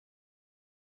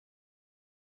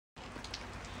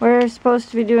We're supposed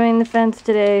to be doing the fence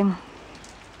today, and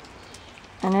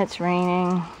it's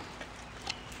raining.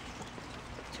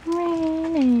 It's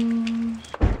raining.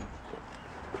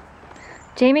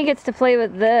 Jamie gets to play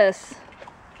with this.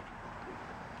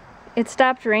 It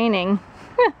stopped raining.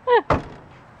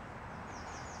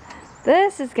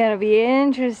 This is gonna be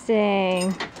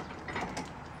interesting.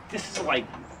 This is like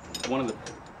one of the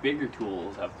bigger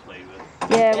tools I've played with.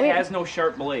 Yeah, it has no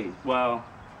sharp blade. Well.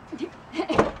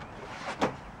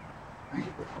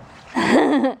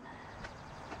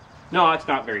 No, it's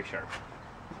not very sharp.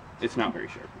 It's not very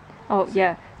sharp. Oh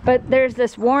yeah, but there's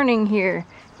this warning here.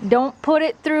 Don't put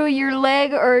it through your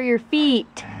leg or your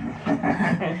feet.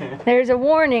 There's a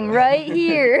warning right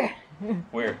here.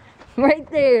 Where? Right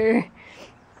there.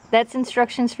 That's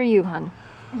instructions for you, hon.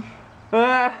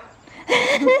 Yeah,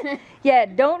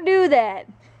 don't do that.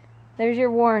 There's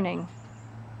your warning.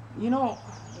 You know,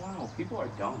 wow, people are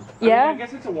dumb. Yeah? I mean, I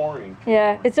guess it's a warning.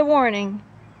 Yeah, it's a warning.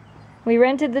 We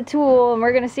rented the tool and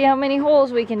we're gonna see how many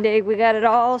holes we can dig. We got it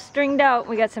all stringed out.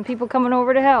 We got some people coming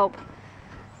over to help.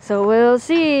 So we'll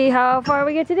see how far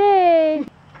we get today.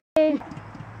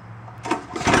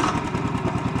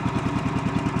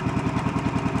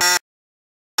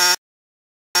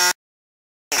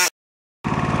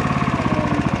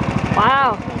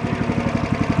 Wow.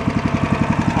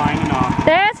 Fine enough.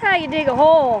 That's how you dig a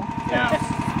hole. Yeah.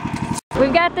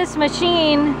 We've got this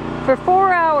machine for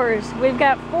 4 hours. We've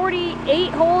got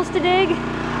 48 holes to dig.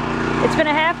 It's been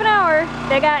a half an hour.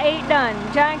 They got 8 done.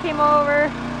 John came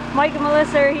over. Mike and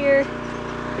Melissa are here.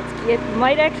 It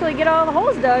might actually get all the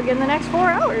holes dug in the next 4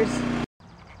 hours.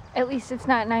 At least it's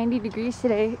not 90 degrees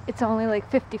today. It's only like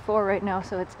 54 right now,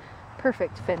 so it's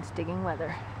perfect fence digging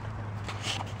weather.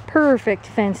 Perfect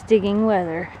fence digging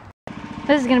weather.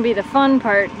 This is gonna be the fun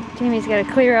part. Jamie's gotta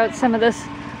clear out some of this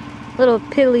little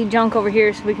piddly junk over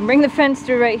here so we can bring the fence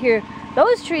through right here.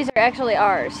 Those trees are actually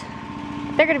ours.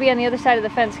 They're gonna be on the other side of the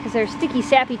fence because they're sticky,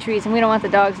 sappy trees and we don't want the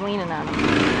dogs leaning on them.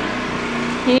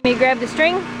 You need me to grab the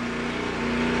string?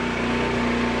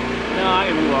 No, I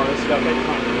can move all this stuff. I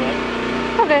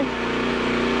Okay.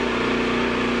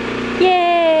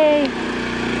 Yay!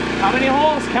 How many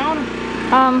holes? Count them.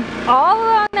 All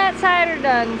on that side are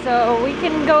done, so we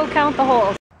can go count the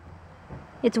holes.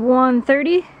 It's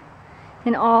 1:30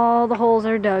 and all the holes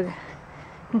are dug.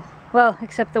 Well,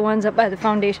 except the ones up by the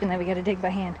foundation that we gotta dig by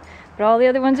hand. But all the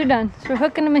other ones are done. So we're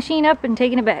hooking the machine up and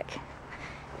taking it back.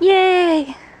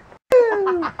 Yay!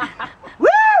 Woo!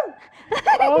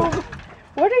 Oh,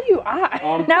 what are you at?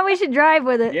 Now we should drive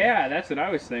with it. Yeah, that's what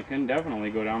I was thinking. Definitely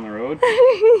go down the road.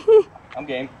 I'm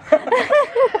game.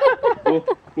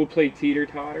 we'll play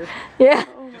teeter-totter. Yeah.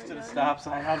 Just to the stop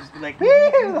sign. I'll just be like,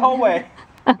 woo, the whole way.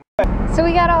 So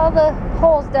we got all the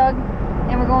holes dug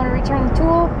and we're going to return the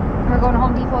tool. And we're going to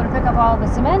Home Depot to pick up all the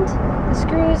cement, the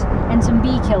screws, and some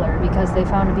bee killer because they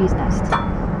found a bee's nest.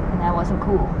 And that wasn't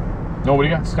cool. Nobody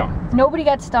got stung. Nobody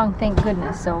got stung, thank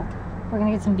goodness. So we're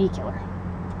going to get some bee killer.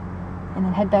 And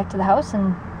then head back to the house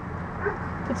and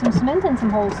put some cement in some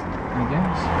holes. I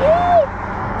guess. Yay!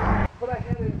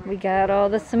 We got all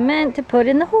the cement to put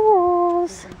in the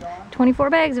holes. 24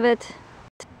 bags of it.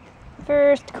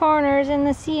 First corners in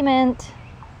the cement.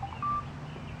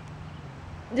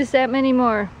 Just that many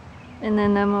more. And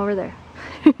then them over there.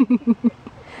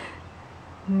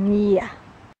 Yeah.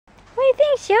 What do you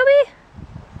think, Shelby?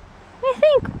 What do you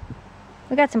think?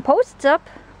 We got some posts up.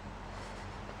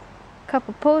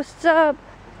 Couple posts up.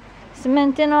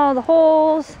 Cement in all the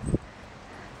holes.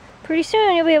 Pretty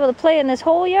soon you'll be able to play in this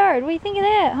whole yard. What do you think of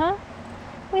that, huh?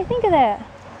 What do you think of that?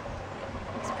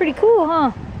 It's pretty cool,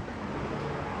 huh?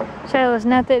 Shiloh's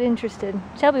not that interested.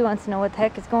 Shelby wants to know what the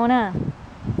heck is going on.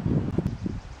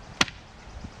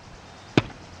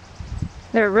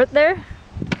 There a root there?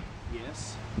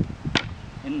 Yes.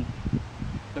 And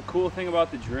the cool thing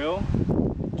about the drill,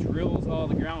 it drills all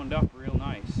the ground up real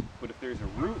nice. But if there's a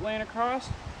root laying across,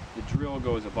 the drill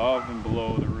goes above and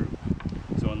below the root.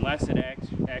 So unless it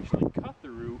actually cut the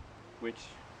root, which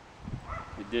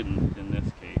it didn't in this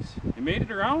case, it made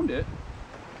it around it.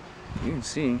 You can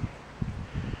see.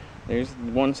 There's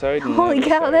one side and Holy the other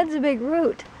cow, side. that's a big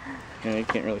root. Yeah, you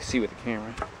can't really see with the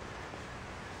camera.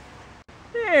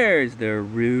 There's the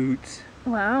roots.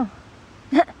 Wow.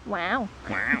 Wow. Wow.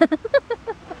 Yeah,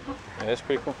 that's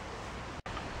pretty cool.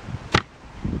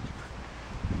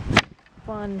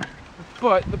 Fun.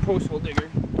 But the post hole digger,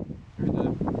 or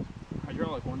the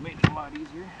hydraulic one, made it a lot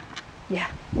easier.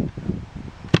 Yeah.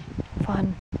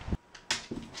 Fun.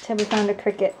 Shelby found a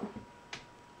cricket.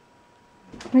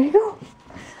 Where'd he go?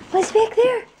 What's back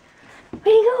there? Where'd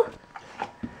he go?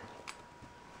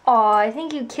 Oh, I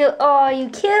think you killed. Oh, you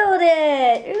killed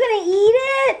it. You're gonna eat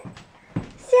it?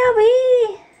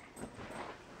 Shelby!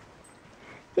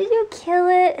 Did you kill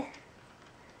it?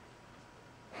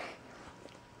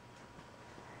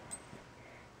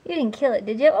 You didn't kill it,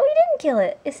 did you? Oh, you didn't kill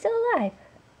it. It's still alive.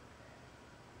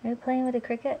 Are you playing with a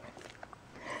cricket?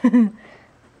 So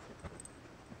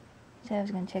I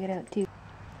was gonna check it out too.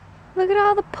 Look at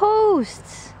all the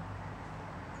posts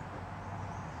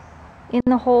in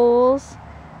the holes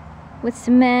with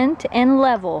cement and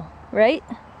level, right?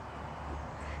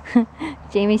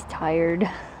 Jamie's tired.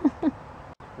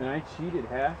 And I cheated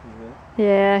half of it.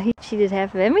 Yeah, he cheated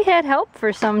half of it. And we had help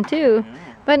for some too. Yeah.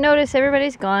 But notice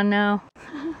everybody's gone now.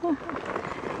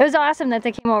 It was awesome that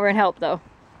they came over and helped though.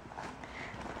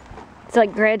 It's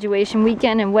like graduation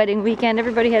weekend and wedding weekend.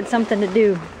 Everybody had something to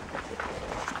do.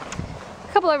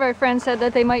 A couple of our friends said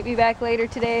that they might be back later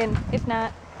today, and if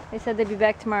not, they said they'd be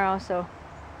back tomorrow, so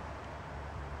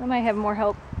we might have more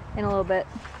help in a little bit.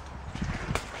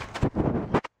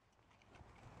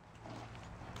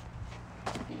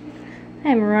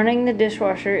 I'm running the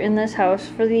dishwasher in this house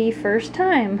for the first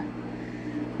time.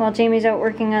 While Jamie's out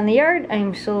working on the yard,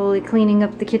 I'm slowly cleaning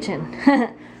up the kitchen.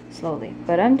 Slowly,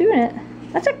 but I'm doing it.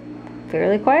 That's a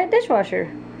fairly quiet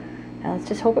dishwasher. Now let's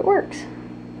just hope it works.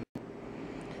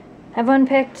 I've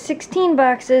unpacked 16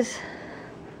 boxes.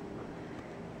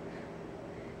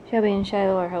 Shelby and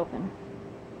Shiloh are helping.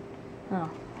 Oh,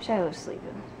 Shiloh's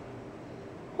sleeping.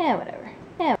 Yeah, whatever.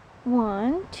 Yeah.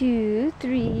 1, 2,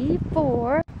 3,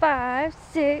 4, 5,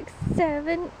 6,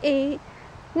 7, 8,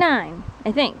 9.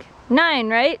 I think. 9,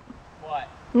 right? What?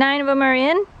 9 of them are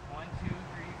in? 1, 2, 3,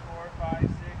 4, 5,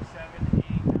 6, 7,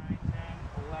 8, 9, 10,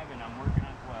 11. I'm working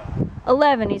on 12.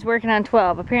 11. He's working on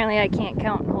 12. Apparently I can't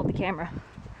count and hold the camera.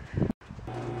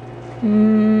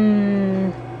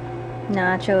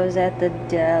 Nachos at the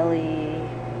deli.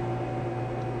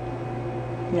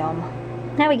 Yum.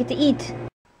 Now we get to eat.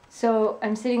 So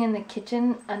I'm sitting in the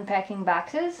kitchen unpacking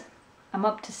boxes. I'm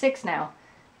up to 6 now.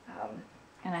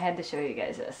 And I had to show you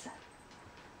guys this.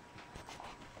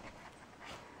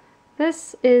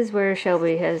 This is where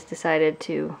Shelby has decided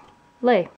to lay.